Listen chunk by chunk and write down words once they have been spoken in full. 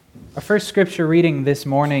Our first scripture reading this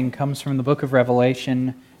morning comes from the book of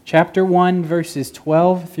Revelation, chapter 1, verses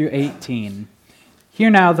 12 through 18. Hear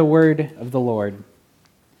now the word of the Lord.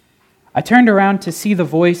 I turned around to see the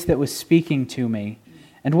voice that was speaking to me,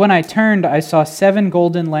 and when I turned, I saw 7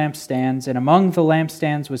 golden lampstands, and among the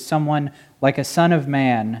lampstands was someone like a son of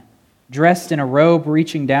man, dressed in a robe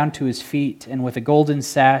reaching down to his feet, and with a golden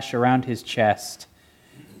sash around his chest.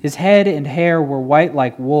 His head and hair were white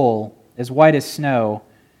like wool, as white as snow,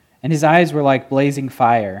 and his eyes were like blazing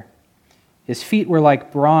fire. His feet were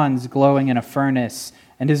like bronze glowing in a furnace,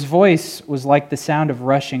 and his voice was like the sound of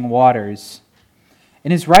rushing waters.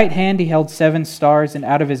 In his right hand he held 7 stars, and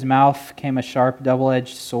out of his mouth came a sharp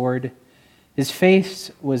double-edged sword. His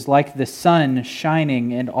face was like the sun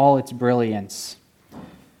shining in all its brilliance.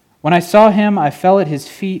 When I saw him, I fell at his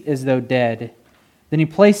feet as though dead. Then he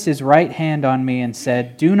placed his right hand on me and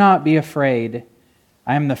said, "Do not be afraid.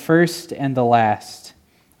 I am the first and the last.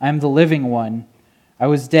 I am the living one. I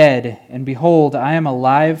was dead, and behold, I am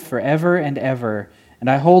alive forever and ever, and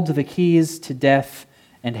I hold the keys to death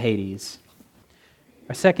and Hades."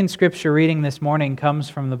 Our second scripture reading this morning comes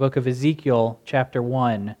from the book of Ezekiel, chapter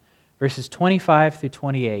 1, verses 25 through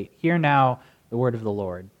 28. Hear now the word of the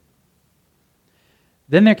Lord.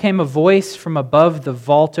 Then there came a voice from above the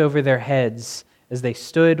vault over their heads as they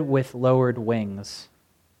stood with lowered wings.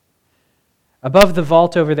 Above the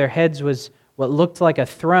vault over their heads was what looked like a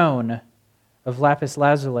throne of lapis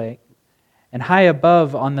lazuli, and high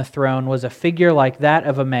above on the throne was a figure like that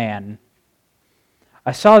of a man.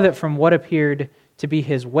 I saw that from what appeared to be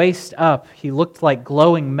his waist up, he looked like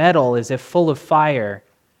glowing metal as if full of fire,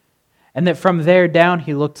 and that from there down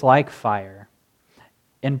he looked like fire.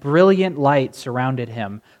 And brilliant light surrounded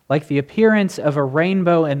him, like the appearance of a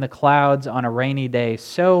rainbow in the clouds on a rainy day,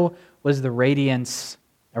 so was the radiance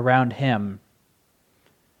around him.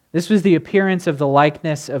 This was the appearance of the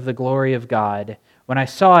likeness of the glory of God. When I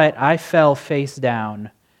saw it, I fell face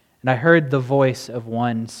down, and I heard the voice of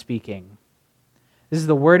one speaking. This is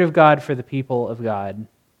the word of God for the people of God.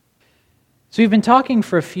 So we've been talking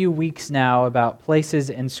for a few weeks now about places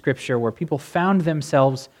in Scripture where people found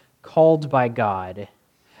themselves called by God,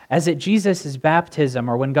 as at Jesus' baptism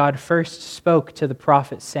or when God first spoke to the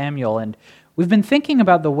prophet Samuel. And we've been thinking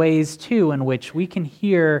about the ways, too, in which we can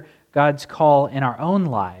hear God's call in our own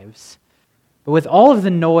lives. But with all of the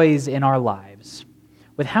noise in our lives,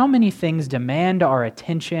 with how many things demand our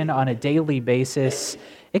attention on a daily basis,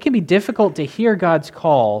 it can be difficult to hear God's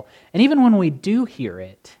call. And even when we do hear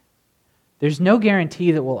it, there's no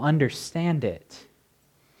guarantee that we'll understand it.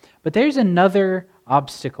 But there's another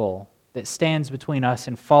obstacle that stands between us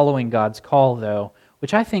and following God's call, though,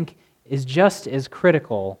 which I think is just as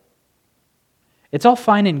critical. It's all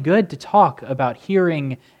fine and good to talk about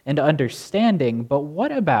hearing and understanding, but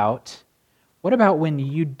what about when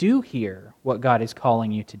you do hear what God is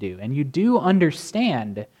calling you to do, and you do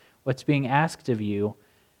understand what's being asked of you,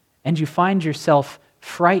 and you find yourself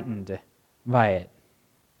frightened by it?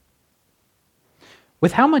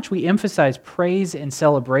 With how much we emphasize praise and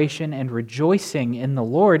celebration and rejoicing in the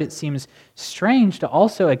Lord, it seems strange to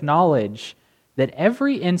also acknowledge that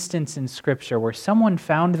every instance in Scripture where someone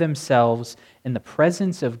found themselves in the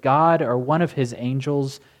presence of God or one of His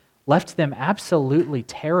angels left them absolutely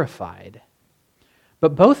terrified.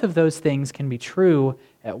 But both of those things can be true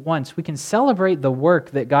at once. We can celebrate the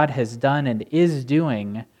work that God has done and is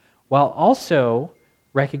doing while also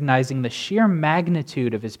recognizing the sheer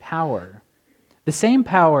magnitude of His power. The same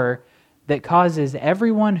power that causes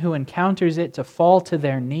everyone who encounters it to fall to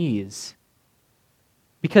their knees,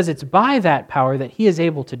 because it's by that power that He is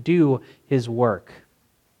able to do His work.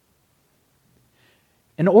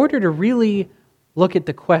 In order to really look at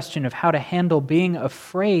the question of how to handle being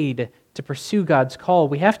afraid to pursue God's call,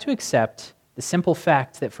 we have to accept the simple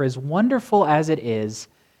fact that for as wonderful as it is,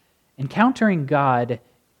 encountering God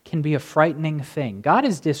can be a frightening thing. God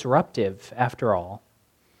is disruptive, after all.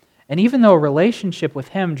 And even though a relationship with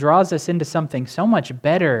Him draws us into something so much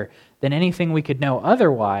better than anything we could know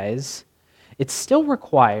otherwise, it still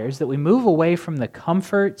requires that we move away from the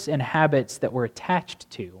comforts and habits that we're attached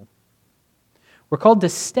to. We're called to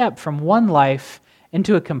step from one life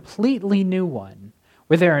into a completely new one,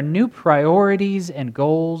 where there are new priorities and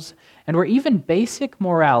goals, and where even basic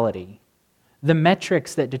morality, the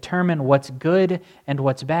metrics that determine what's good and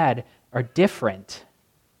what's bad, are different.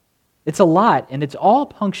 It's a lot, and it's all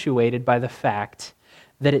punctuated by the fact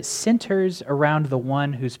that it centers around the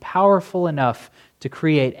one who's powerful enough to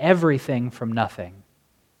create everything from nothing.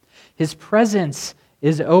 His presence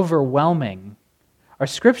is overwhelming. Our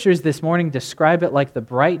scriptures this morning describe it like the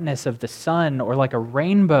brightness of the sun or like a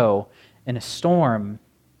rainbow in a storm.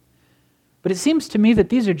 But it seems to me that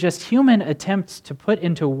these are just human attempts to put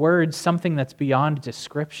into words something that's beyond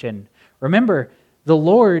description. Remember, the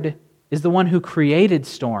Lord is the one who created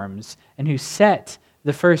storms and who set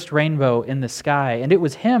the first rainbow in the sky, and it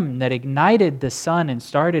was Him that ignited the sun and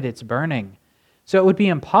started its burning. So it would be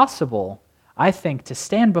impossible, I think, to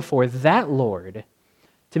stand before that Lord,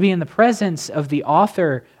 to be in the presence of the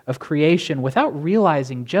author of creation without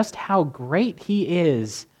realizing just how great He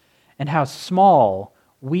is and how small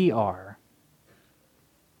we are.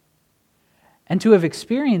 And to have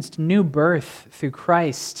experienced new birth through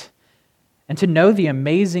Christ and to know the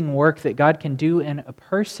amazing work that God can do in a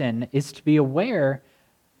person is to be aware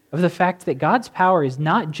of the fact that God's power is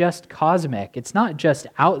not just cosmic, it's not just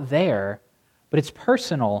out there, but it's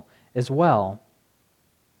personal as well.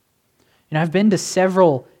 I've been to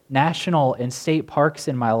several national and state parks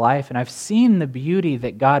in my life, and I've seen the beauty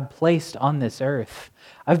that God placed on this earth.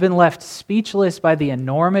 I've been left speechless by the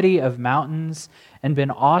enormity of mountains and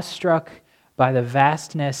been awestruck by the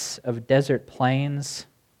vastness of desert plains.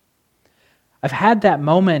 I've had that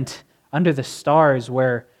moment under the stars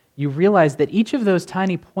where you realize that each of those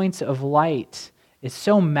tiny points of light is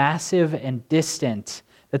so massive and distant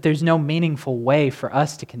that there's no meaningful way for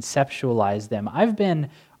us to conceptualize them. I've been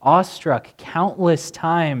awestruck countless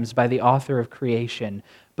times by the author of creation,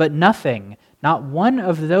 but nothing, not one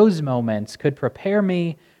of those moments could prepare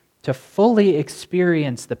me to fully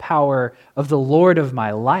experience the power of the Lord of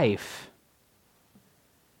my life.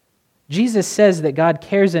 Jesus says that God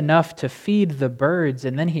cares enough to feed the birds,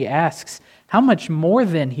 and then He asks, how much more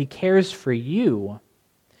then He cares for you?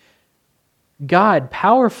 God,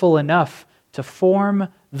 powerful enough to form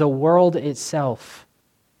the world itself,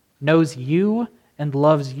 knows you and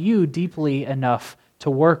loves you deeply enough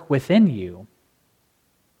to work within you.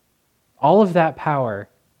 All of that power,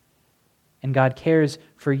 and God cares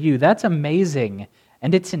for you. That's amazing,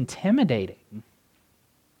 and it's intimidating.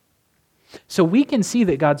 So we can see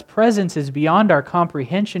that God's presence is beyond our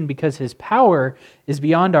comprehension because His power is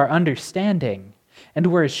beyond our understanding. And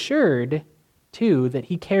we're assured, too, that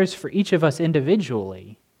He cares for each of us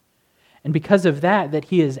individually. And because of that, that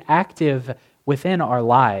He is active within our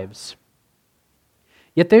lives.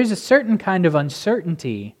 Yet there's a certain kind of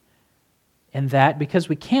uncertainty in that because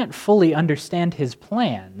we can't fully understand His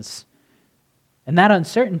plans. And that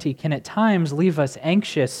uncertainty can at times leave us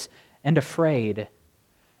anxious and afraid.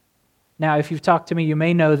 Now, if you've talked to me, you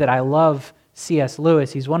may know that I love C.S.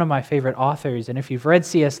 Lewis. He's one of my favorite authors. And if you've read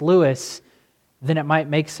C.S. Lewis, then it might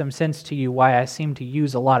make some sense to you why I seem to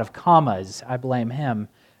use a lot of commas. I blame him.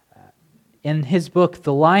 In his book,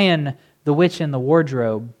 The Lion, the Witch, and the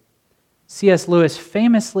Wardrobe, C.S. Lewis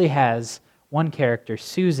famously has one character,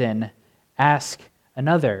 Susan, ask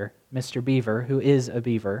another, Mr. Beaver, who is a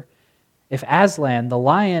beaver, if Aslan, the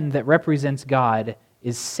lion that represents God,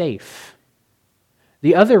 is safe.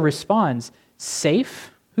 The other responds,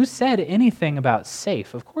 safe? Who said anything about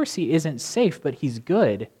safe? Of course he isn't safe, but he's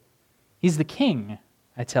good. He's the king,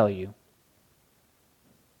 I tell you.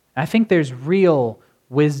 I think there's real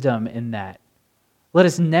wisdom in that. Let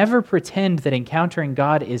us never pretend that encountering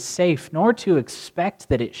God is safe, nor to expect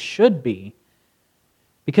that it should be.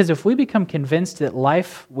 Because if we become convinced that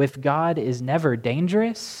life with God is never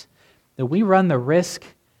dangerous, then we run the risk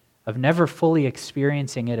of never fully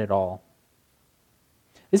experiencing it at all.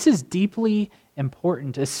 This is deeply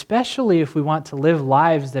important, especially if we want to live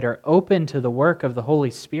lives that are open to the work of the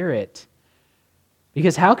Holy Spirit.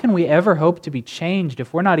 Because how can we ever hope to be changed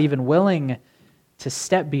if we're not even willing to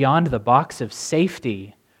step beyond the box of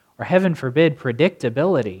safety, or heaven forbid,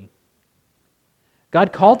 predictability?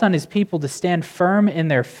 God called on His people to stand firm in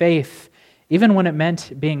their faith, even when it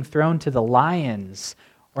meant being thrown to the lions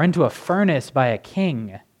or into a furnace by a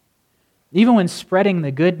king. Even when spreading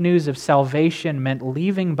the good news of salvation meant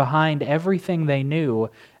leaving behind everything they knew,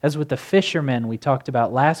 as with the fishermen we talked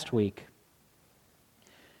about last week.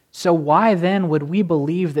 So why then would we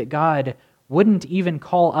believe that God wouldn't even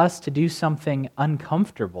call us to do something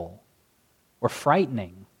uncomfortable or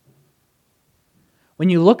frightening? When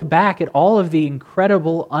you look back at all of the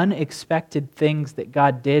incredible, unexpected things that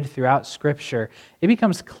God did throughout Scripture, it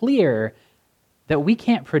becomes clear that we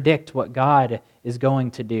can't predict what God is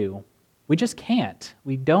going to do. We just can't.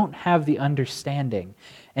 We don't have the understanding.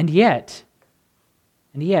 And yet,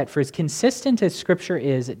 for as consistent as Scripture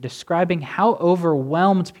is at describing how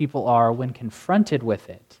overwhelmed people are when confronted with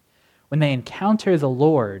it, when they encounter the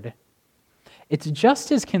Lord, it's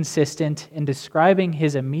just as consistent in describing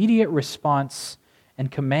His immediate response and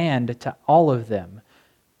command to all of them.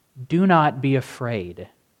 Do not be afraid.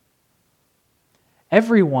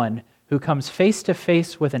 Everyone who comes face to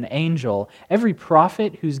face with an angel, every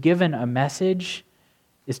prophet who's given a message,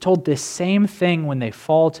 is told this same thing when they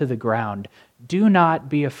fall to the ground. Do not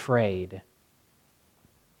be afraid.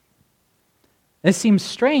 This seems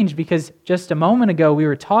strange because just a moment ago we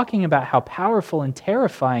were talking about how powerful and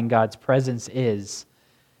terrifying God's presence is.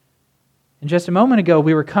 And just a moment ago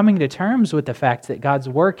we were coming to terms with the fact that God's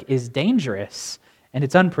work is dangerous and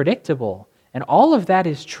it's unpredictable. And all of that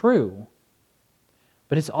is true.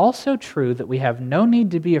 But it's also true that we have no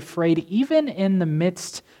need to be afraid even in the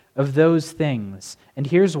midst of those things. And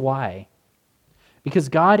here's why. Because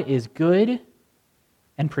God is good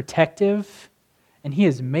and protective, and He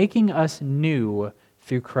is making us new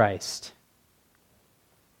through Christ.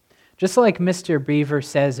 Just like Mr. Beaver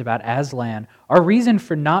says about Aslan, our reason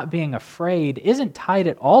for not being afraid isn't tied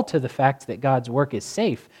at all to the fact that God's work is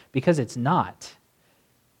safe, because it's not.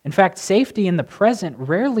 In fact, safety in the present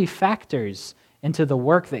rarely factors into the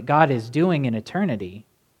work that God is doing in eternity.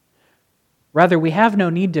 Rather, we have no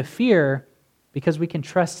need to fear because we can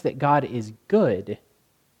trust that God is good.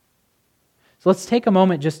 So let's take a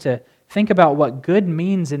moment just to think about what good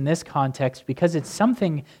means in this context, because it's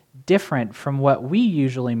something different from what we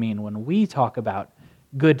usually mean when we talk about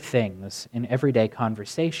good things in everyday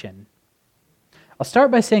conversation. I'll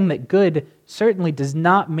start by saying that good certainly does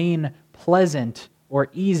not mean pleasant or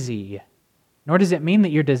easy, nor does it mean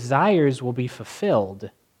that your desires will be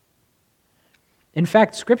fulfilled. In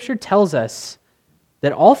fact, Scripture tells us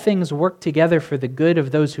that all things work together for the good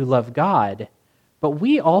of those who love God, but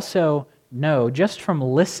we also know, just from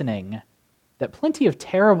listening, that plenty of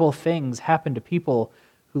terrible things happen to people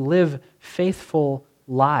who live faithful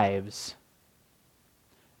lives.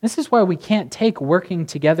 This is why we can't take working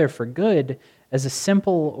together for good as a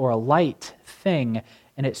simple or a light thing,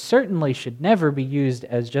 and it certainly should never be used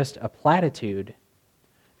as just a platitude.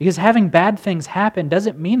 Because having bad things happen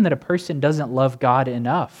doesn't mean that a person doesn't love God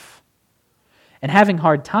enough. And having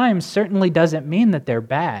hard times certainly doesn't mean that they're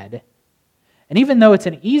bad. And even though it's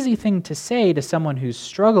an easy thing to say to someone who's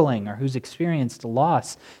struggling or who's experienced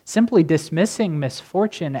loss, simply dismissing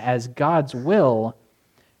misfortune as God's will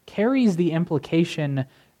carries the implication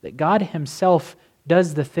that God Himself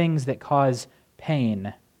does the things that cause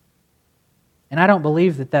pain. And I don't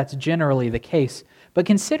believe that that's generally the case. But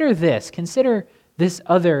consider this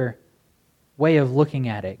other way of looking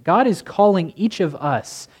at it. God is calling each of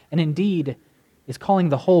us, and indeed is calling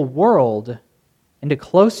the whole world, into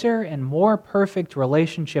closer and more perfect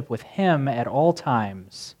relationship with Him at all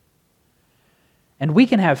times. And we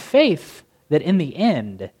can have faith that in the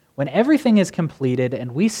end, when everything is completed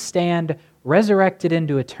and we stand resurrected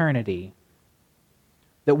into eternity,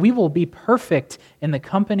 that we will be perfect in the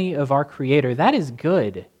company of our Creator. That is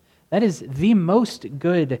good. That is the most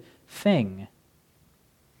good thing.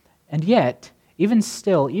 And yet, even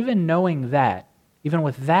still, even knowing that, even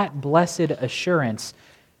with that blessed assurance,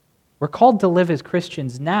 we're called to live as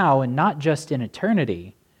Christians now and not just in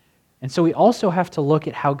eternity. And so we also have to look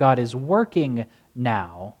at how God is working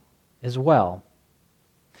now as well.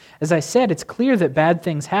 As I said, it's clear that bad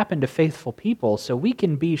things happen to faithful people, so we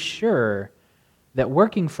can be sure that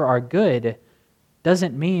working for our good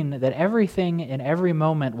doesn't mean that everything in every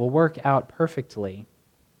moment will work out perfectly.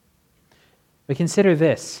 But consider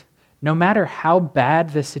this. No matter how bad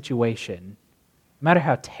the situation, no matter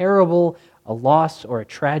how terrible a loss or a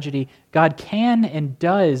tragedy, God can and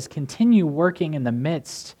does continue working in the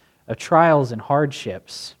midst of trials and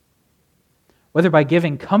hardships. Whether by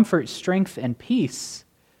giving comfort, strength, and peace,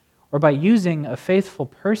 or by using a faithful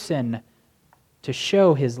person to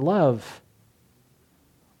show His love,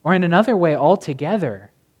 or in another way altogether.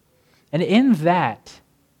 And in that,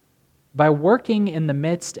 by working in the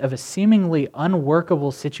midst of a seemingly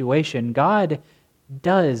unworkable situation, God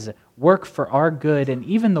does work for our good in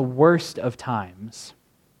even the worst of times.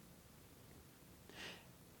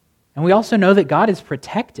 And we also know that God is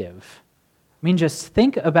protective. I mean, just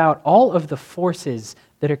think about all of the forces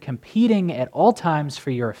that are competing at all times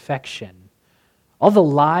for your affection. All the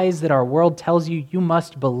lies that our world tells you you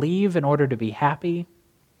must believe in order to be happy.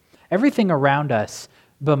 Everything around us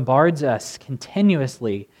bombards us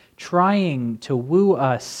continuously, trying to woo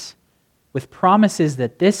us with promises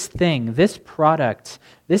that this thing, this product,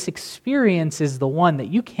 this experience is the one that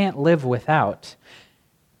you can't live without.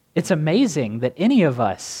 It's amazing that any of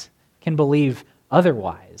us can believe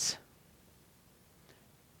otherwise.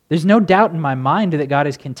 There's no doubt in my mind that God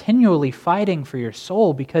is continually fighting for your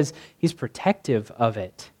soul because He's protective of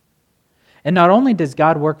it. And not only does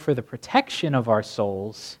God work for the protection of our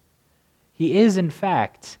souls, He is, in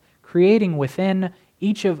fact, creating within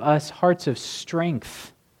each of us hearts of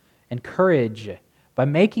strength and courage by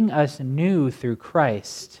making us new through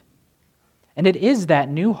Christ. And it is that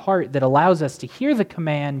new heart that allows us to hear the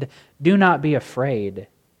command, "Do not be afraid,"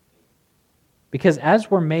 Because as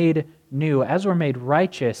we're made new, as we're made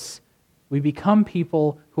righteous, we become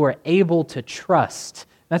people who are able to trust.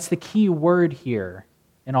 That's the key word here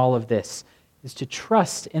in all of this, is to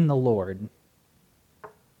trust in the Lord.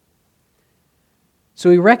 So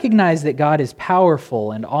we recognize that God is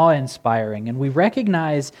powerful and awe-inspiring, and we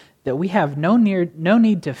recognize that we have no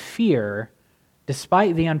need to fear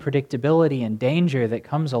despite the unpredictability and danger that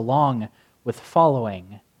comes along with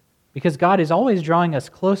following, because God is always drawing us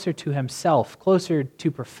closer to Himself, closer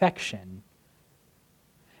to perfection.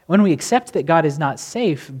 When we accept that God is not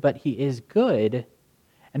safe, but He is good,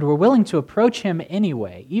 and we're willing to approach Him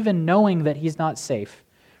anyway, even knowing that He's not safe,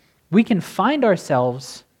 we can find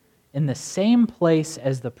ourselves in the same place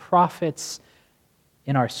as the prophets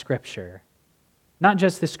in our Scripture. Not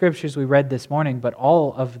just the Scriptures we read this morning, but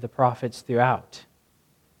all of the prophets throughout.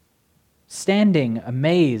 Standing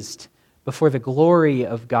amazed before the glory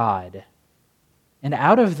of God. And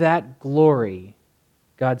out of that glory,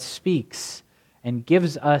 God speaks and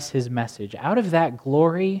gives us His message. Out of that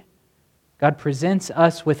glory, God presents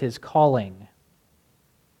us with His calling.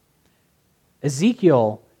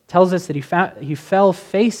 Ezekiel tells us that he fell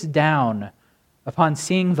face down upon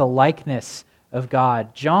seeing the likeness of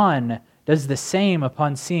God. John does the same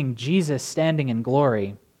upon seeing Jesus standing in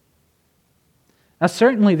glory. Now,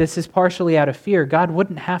 certainly this is partially out of fear. God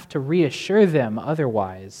wouldn't have to reassure them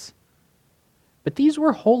otherwise. But these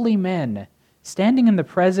were holy men, standing in the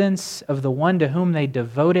presence of the one to whom they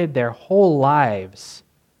devoted their whole lives.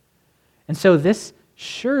 And so this,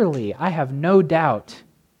 surely, I have no doubt,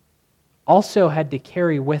 also had to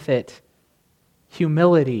carry with it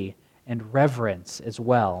humility and reverence as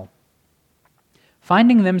well.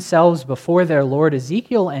 Finding themselves before their Lord,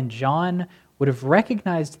 Ezekiel and John would have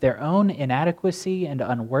recognized their own inadequacy and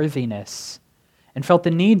unworthiness and felt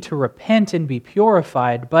the need to repent and be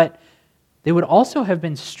purified, but they would also have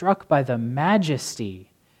been struck by the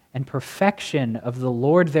majesty and perfection of the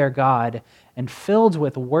Lord their God and filled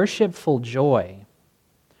with worshipful joy.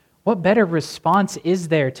 What better response is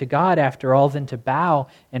there to God, after all, than to bow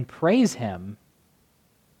and praise Him?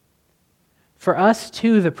 For us,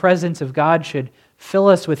 too, the presence of God should fill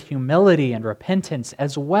us with humility and repentance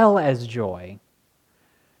as well as joy,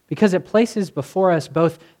 because it places before us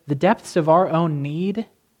both the depths of our own need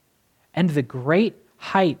and the great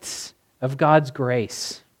heights of God's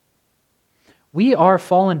grace. We are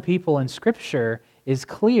fallen people, and Scripture is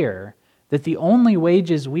clear that the only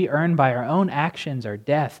wages we earn by our own actions are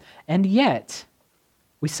death. And yet,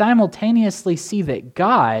 we simultaneously see that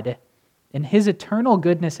God, in His eternal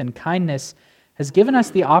goodness and kindness, has given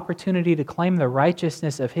us the opportunity to claim the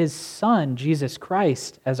righteousness of His Son, Jesus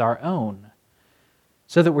Christ, as our own,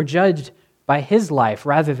 so that we're judged by His life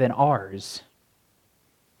rather than ours.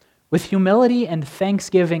 With humility and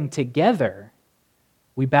thanksgiving together,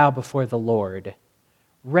 we bow before the Lord,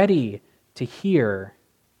 ready to hear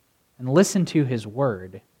and listen to His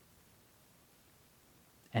word.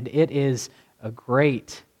 And it is a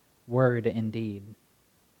great word indeed.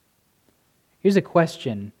 Here's a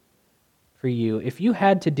question for you. If you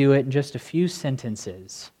had to do it in just a few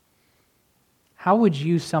sentences, how would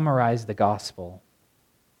you summarize the gospel?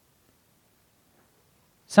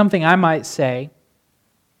 Something I might say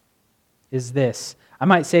is this. I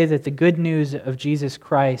might say that the good news of Jesus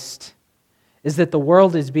Christ is that the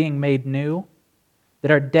world is being made new, that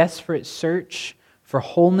our desperate search for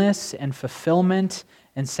wholeness and fulfillment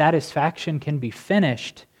and satisfaction can be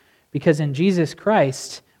finished, because in Jesus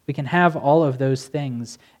Christ we can have all of those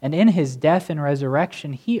things. And in His death and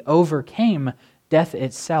resurrection, He overcame death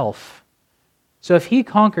itself. So if He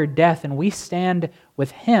conquered death and we stand with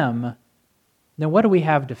Him, then what do we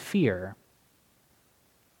have to fear?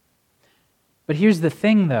 But here's the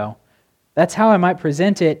thing, though. That's how I might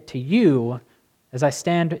present it to you as I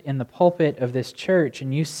stand in the pulpit of this church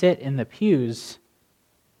and you sit in the pews.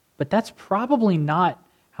 But that's probably not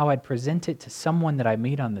how I'd present it to someone that I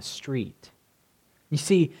meet on the street. You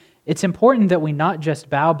see, it's important that we not just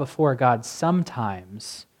bow before God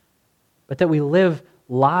sometimes, but that we live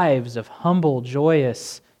lives of humble,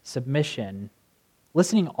 joyous submission,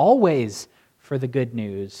 listening always for the good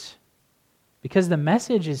news, because the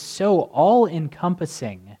message is so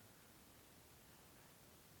all-encompassing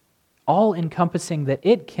that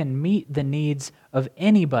it can meet the needs of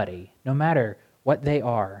anybody, no matter what they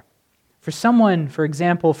are. For someone, for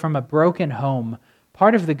example, from a broken home,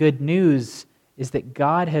 part of the good news is that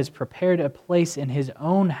God has prepared a place in His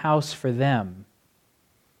own house for them.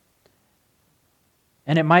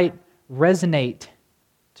 And it might resonate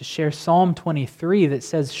to share Psalm 23 that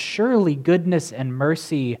says, "Surely goodness and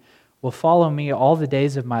mercy will follow me all the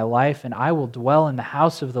days of my life, and I will dwell in the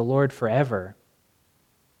house of the Lord forever."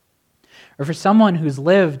 or for someone who's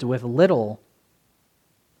lived with little.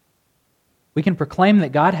 We can proclaim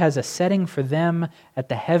that God has a setting for them at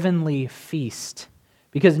the heavenly feast,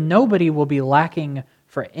 because nobody will be lacking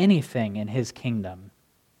for anything in His kingdom.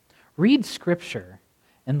 Read Scripture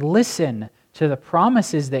and listen to the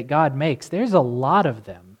promises that God makes. There's a lot of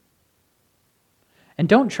them. And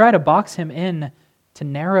don't try to box Him in to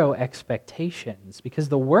narrow expectations, because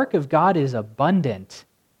the work of God is abundant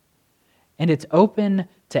and it's open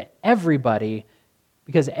to everybody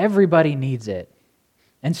because everybody needs it.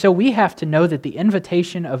 And so we have to know that the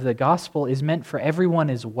invitation of the gospel is meant for everyone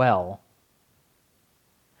as well.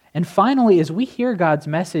 And finally, as we hear God's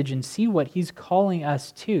message and see what He's calling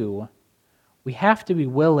us to, we have to be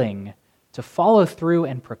willing to follow through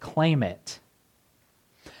and proclaim it.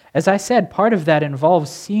 As I said, part of that involves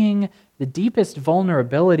seeing the deepest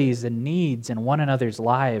vulnerabilities and needs in one another's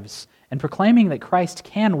lives and proclaiming that Christ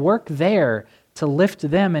can work there to lift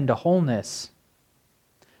them into wholeness.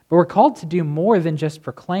 But we're called to do more than just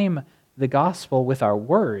proclaim the gospel with our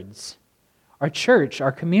words. Our church,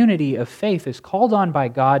 our community of faith, is called on by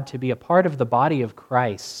God to be a part of the body of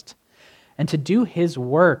Christ and to do His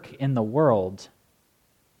work in the world.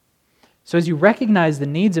 So as you recognize the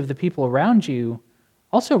needs of the people around you,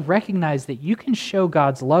 also recognize that you can show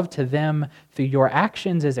God's love to them through your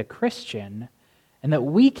actions as a Christian, and that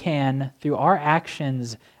we can through our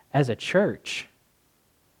actions as a church.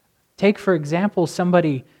 Take, for example,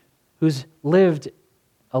 somebody who's lived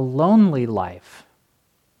a lonely life.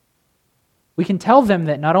 We can tell them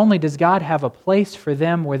that not only does God have a place for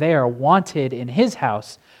them where they are wanted in His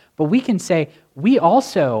house, but we can say, we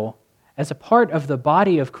also, as a part of the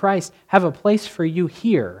body of Christ, have a place for you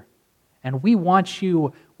here, and we want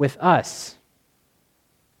you with us.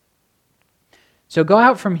 So go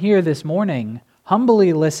out from here this morning,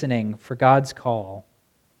 humbly listening for God's call.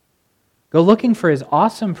 Go looking for His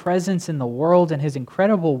awesome presence in the world and His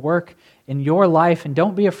incredible work in your life, and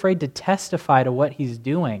don't be afraid to testify to what He's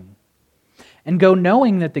doing. And go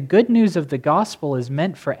knowing that the good news of the gospel is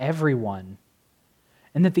meant for everyone,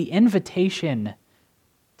 and that the invitation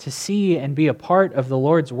to see and be a part of the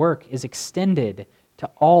Lord's work is extended to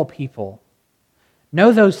all people.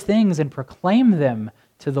 Know those things and proclaim them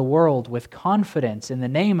to the world with confidence in the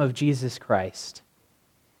name of Jesus Christ.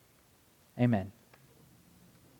 Amen.